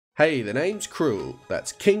Hey, the name's Cruel,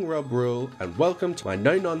 that's King Rob Rule, and welcome to my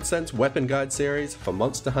no-nonsense weapon guide series for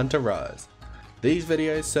Monster Hunter Rise. These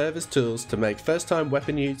videos serve as tools to make first-time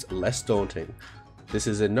weapon use less daunting. This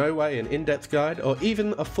is in no way an in-depth guide or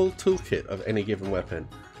even a full toolkit of any given weapon.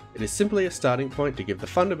 It is simply a starting point to give the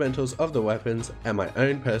fundamentals of the weapons and my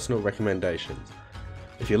own personal recommendations.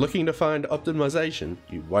 If you're looking to find optimization,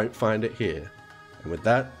 you won't find it here. And with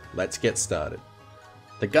that, let's get started.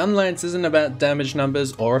 The Gunlance isn't about damage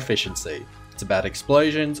numbers or efficiency, it's about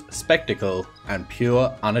explosions, spectacle, and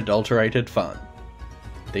pure unadulterated fun.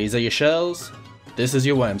 These are your shells, this is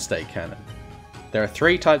your worm stake cannon. There are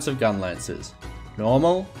three types of Gunlances: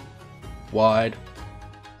 normal, wide,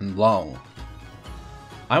 and long.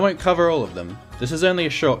 I won't cover all of them, this is only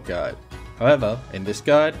a short guide. However, in this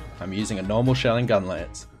guide, I'm using a normal shelling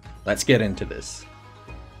Gunlance. Let's get into this.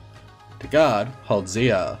 To guard, hold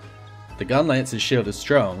ZR. The Gunlance's shield is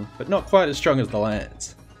strong, but not quite as strong as the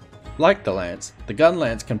Lance. Like the Lance, the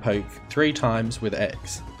Gunlance can poke 3 times with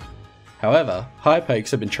X. However, high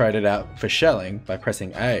pokes have been traded out for shelling by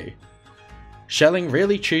pressing A. Shelling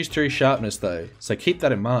really chews through sharpness though, so keep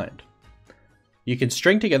that in mind. You can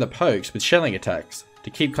string together pokes with shelling attacks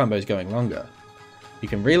to keep combos going longer. You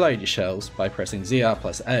can reload your shells by pressing ZR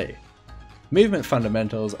plus A. Movement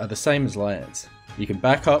fundamentals are the same as Lance. You can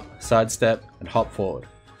back hop, sidestep, and hop forward.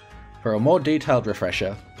 For a more detailed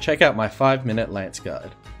refresher, check out my 5-minute Lance guide.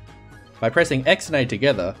 By pressing X and A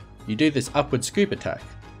together, you do this upward scoop attack.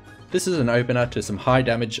 This is an opener to some high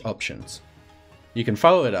damage options. You can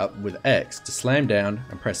follow it up with X to slam down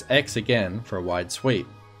and press X again for a wide sweep.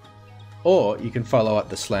 Or you can follow up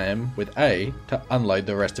the slam with A to unload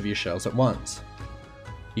the rest of your shells at once.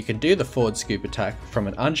 You can do the forward scoop attack from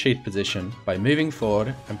an unsheathed position by moving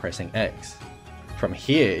forward and pressing X. From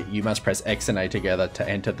here, you must press X and A together to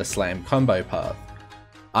enter the slam combo path.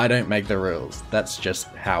 I don't make the rules, that's just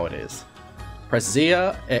how it is. Press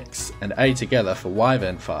ZR, X, and A together for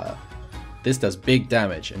Wyvern fire. This does big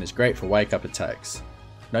damage and is great for wake up attacks.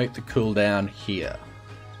 Note the cooldown here.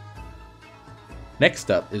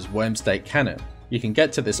 Next up is worm stake cannon. You can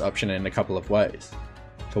get to this option in a couple of ways.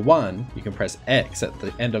 For one, you can press X at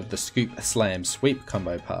the end of the scoop slam sweep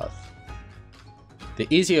combo path. The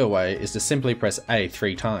easier way is to simply press A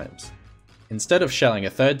 3 times. Instead of shelling a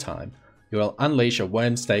third time, you will unleash a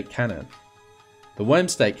worm stake cannon. The worm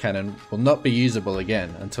stake cannon will not be usable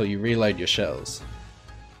again until you reload your shells.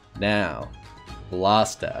 Now,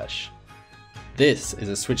 Blast Dash. This is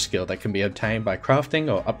a switch skill that can be obtained by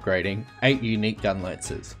crafting or upgrading 8 unique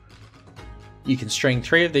Gunlances. You can string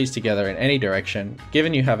 3 of these together in any direction,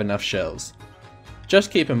 given you have enough shells. Just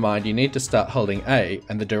keep in mind you need to start holding A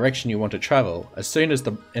and the direction you want to travel as soon as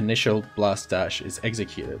the initial blast dash is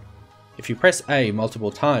executed. If you press A multiple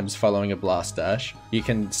times following a blast dash, you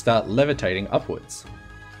can start levitating upwards.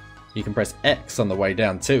 You can press X on the way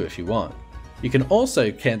down too if you want. You can also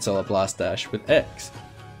cancel a blast dash with X.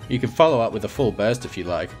 You can follow up with a full burst if you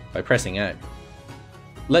like by pressing A.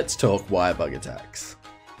 Let's talk Wirebug attacks.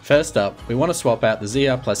 First up, we want to swap out the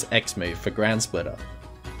ZR plus X move for Ground Splitter.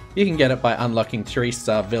 You can get it by unlocking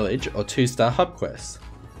 3-star village or 2-star hub quests.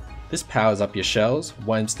 This powers up your shells,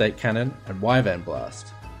 worm stake cannon, and wyvern blast.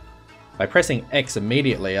 By pressing X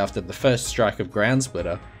immediately after the first strike of ground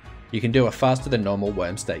splitter, you can do a faster than normal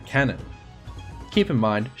worm stake cannon. Keep in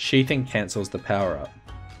mind, sheathing cancels the power up.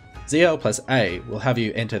 ZL plus A will have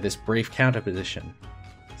you enter this brief counter position.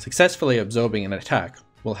 Successfully absorbing an attack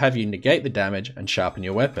will have you negate the damage and sharpen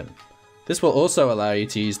your weapon. This will also allow you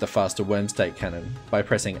to use the faster worm stake cannon by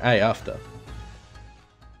pressing A after.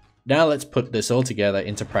 Now let's put this all together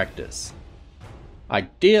into practice.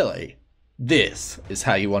 Ideally, this is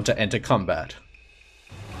how you want to enter combat.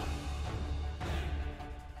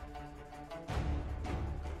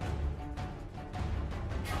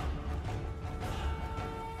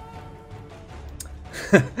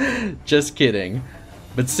 Just kidding.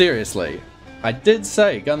 But seriously, I did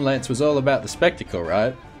say Gunlance was all about the spectacle,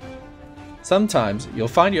 right? Sometimes you'll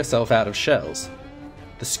find yourself out of shells.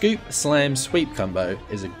 The scoop slam sweep combo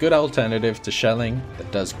is a good alternative to shelling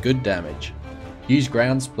that does good damage. Use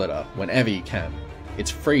ground splitter whenever you can, it's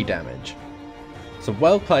free damage. Some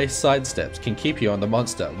well placed sidesteps can keep you on the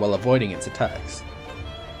monster while avoiding its attacks.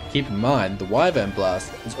 Keep in mind the wyvern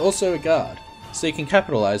blast is also a guard, so you can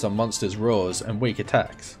capitalize on monsters' roars and weak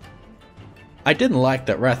attacks. I didn't like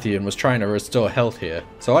that Rathian was trying to restore health here,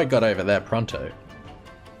 so I got over there pronto.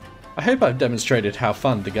 I hope I've demonstrated how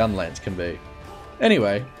fun the Gunlance can be.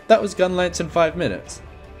 Anyway, that was Gunlance in 5 minutes.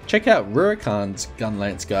 Check out Rurikan's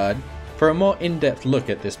Gunlance guide for a more in-depth look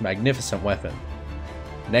at this magnificent weapon.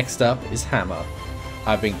 Next up is Hammer.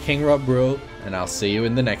 I've been King Rob Rule, and I'll see you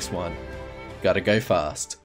in the next one. Gotta go fast.